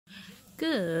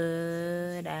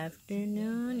Good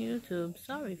afternoon, YouTube.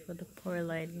 Sorry for the poor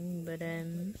lighting, but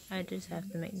I just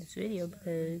have to make this video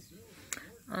because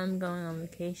I'm going on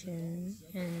vacation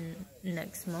in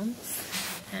next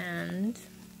month, and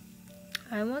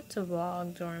I want to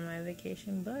vlog during my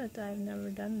vacation, but I've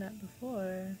never done that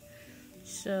before.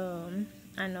 So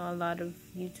I know a lot of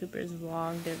YouTubers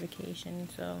vlog their vacation.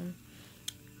 So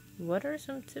what are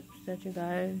some tips that you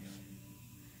guys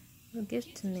will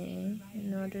give to me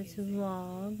in order to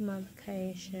vlog my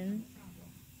vacation?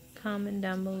 Comment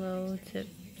down below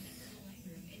tips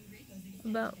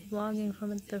about vlogging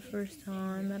from it the first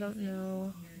time. I don't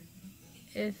know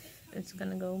if it's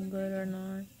gonna go good or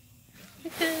not,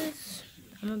 because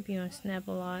I'm gonna be on Snap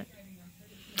a lot,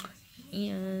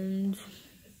 and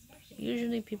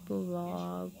usually people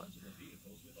vlog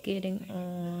getting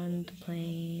on the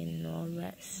plane and all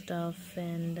that stuff,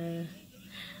 and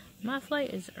my flight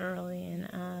is early, and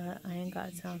I ain't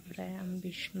got time for that. I'm gonna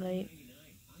be late.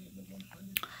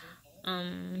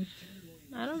 I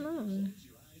don't know.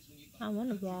 I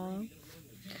wanna vlog.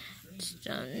 Just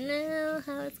don't know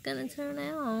how it's gonna turn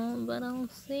out, but I'll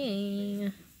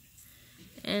see.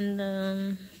 And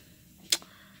I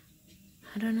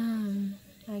don't know.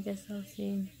 I guess I'll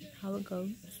see how it goes.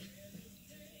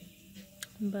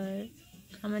 But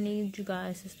I'm gonna need you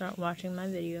guys to start watching my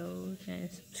videos and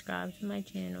subscribe to my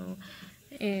channel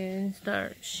and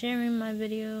start sharing my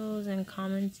videos and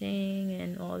commenting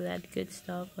and all that good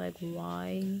stuff. Like,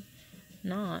 why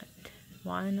not?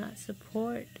 Why not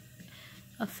support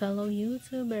a fellow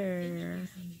YouTuber?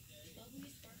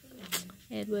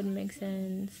 It would make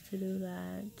sense to do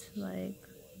that. Like,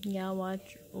 y'all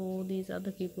watch all these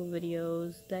other people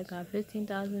videos that got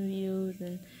 15,000 views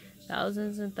and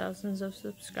thousands of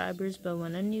subscribers, but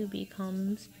when a newbie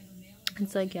comes,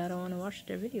 it's like y'all don't want to watch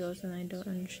their videos, and I don't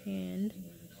understand.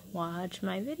 Watch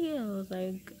my videos.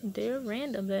 Like, they're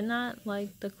random. They're not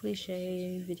like the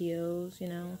cliche videos, you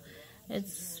know.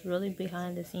 It's really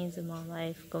behind the scenes of my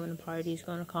life. Going to parties,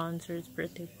 going to concerts,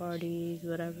 birthday parties,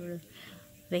 whatever.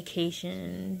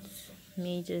 Vacations.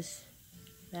 Me just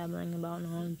babbling about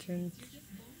nonsense.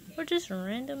 Or just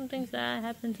random things that I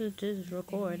happen to just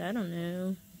record. I don't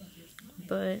know.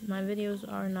 But my videos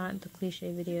are not the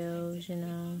cliche videos, you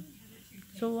know.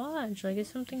 So watch. Like,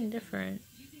 it's something different.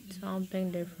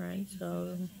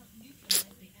 So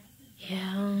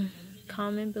yeah,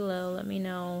 comment below, let me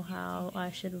know how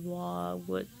I should vlog,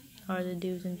 what are the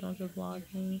do's and don'ts of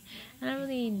vlogging. And I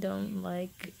really don't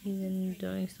like even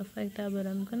doing stuff like that, but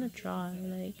I'm gonna try.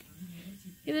 Like,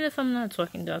 even if I'm not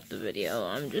talking throughout the video,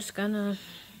 I'm just gonna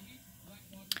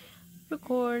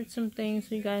record some things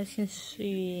so you guys can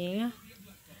see,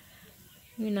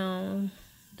 you know,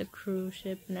 the cruise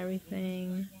ship and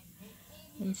everything,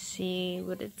 and see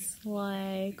what it's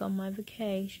like on my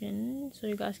vacation, so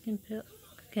you guys can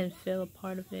feel a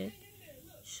part of it.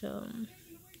 So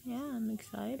yeah, I'm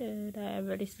excited. I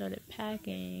already started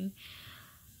packing.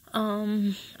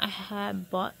 I had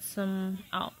bought some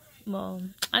I bought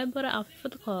an outfit for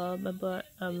the club. I bought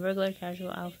a regular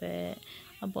casual outfit.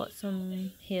 I bought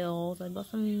some heels. I bought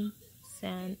some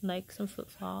some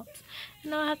flip-flops, and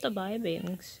now I have to buy a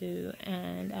bathing suit,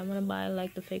 and I'm gonna buy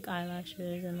like the fake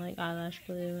eyelashes and like eyelash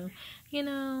glue, you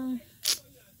know,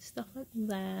 stuff like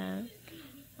that.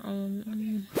 I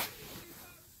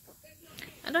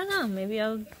don't know, maybe I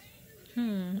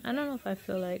don't know if I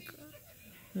feel like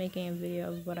making a video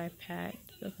of what I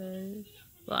packed, because,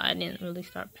 well, I didn't really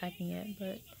start packing yet,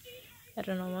 but I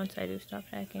don't know once I do start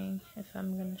packing if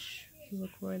I'm gonna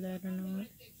record that or not.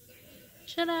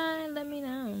 Should I? Let me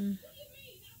know.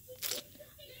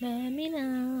 Let me know.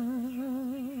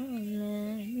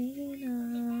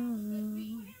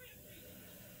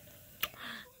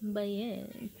 But yeah,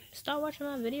 start watching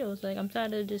my videos. Like, I'm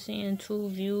tired of just seeing 2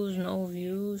 views, no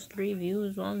views, 3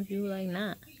 views, 1 view. Like,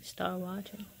 nah. Start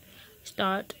watching.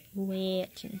 Start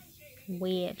watching.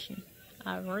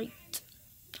 Alright.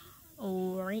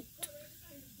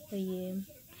 But yeah,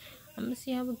 I'm gonna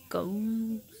see how it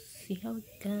goes.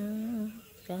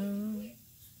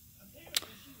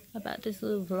 About this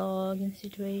little vlogging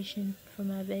situation for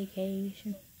my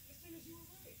vacation.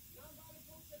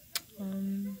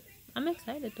 I'm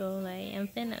excited though. Like, I'm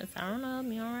finna turn up.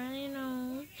 You already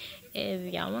know.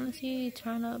 If y'all wanna see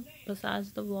turn up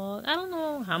besides the vlog, I don't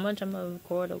know how much I'm gonna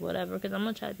record or whatever, because I'm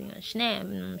gonna try to be on Snap.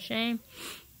 You know what I'm saying?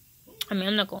 I mean,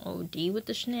 I'm not gonna OD with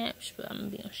the snaps, but I'm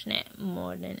gonna be on Snap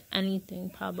more than anything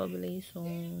probably. So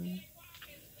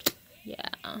yeah.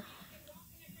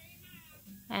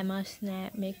 At my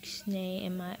Snap McSnay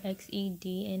and my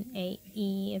XEDNAE,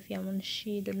 if y'all want to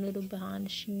see the little behind the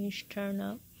scenes turn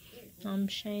up. I'm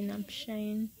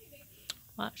Shane.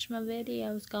 watch my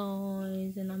videos,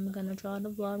 guys, and I'm gonna try to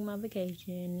vlog my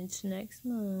vacation. It's next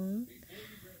month.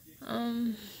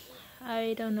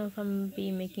 I don't know if I'm gonna be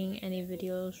making any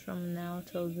videos from now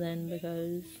till then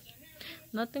because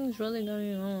nothing's really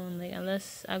going on. Like,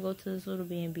 unless I go to this little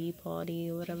B&B party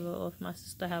or whatever, or if my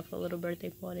sister have a little birthday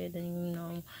party, then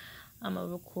I'm gonna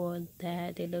record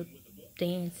that, the little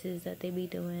dances that they be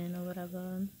doing or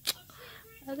whatever.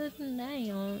 Other than that,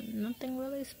 nothing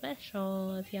really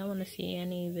special. If y'all want to see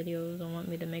any videos or want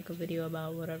me to make a video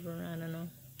about whatever, I don't know,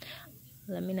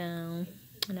 let me know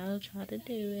and I'll try to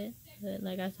do it. But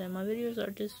like I said, my videos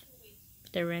are just,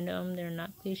 they're random, they're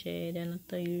not cliche, they're not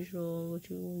the usual what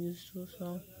you used to,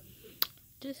 so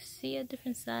just see a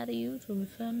different side of YouTube, you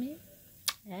feel me?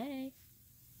 Hey,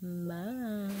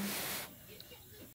 bye.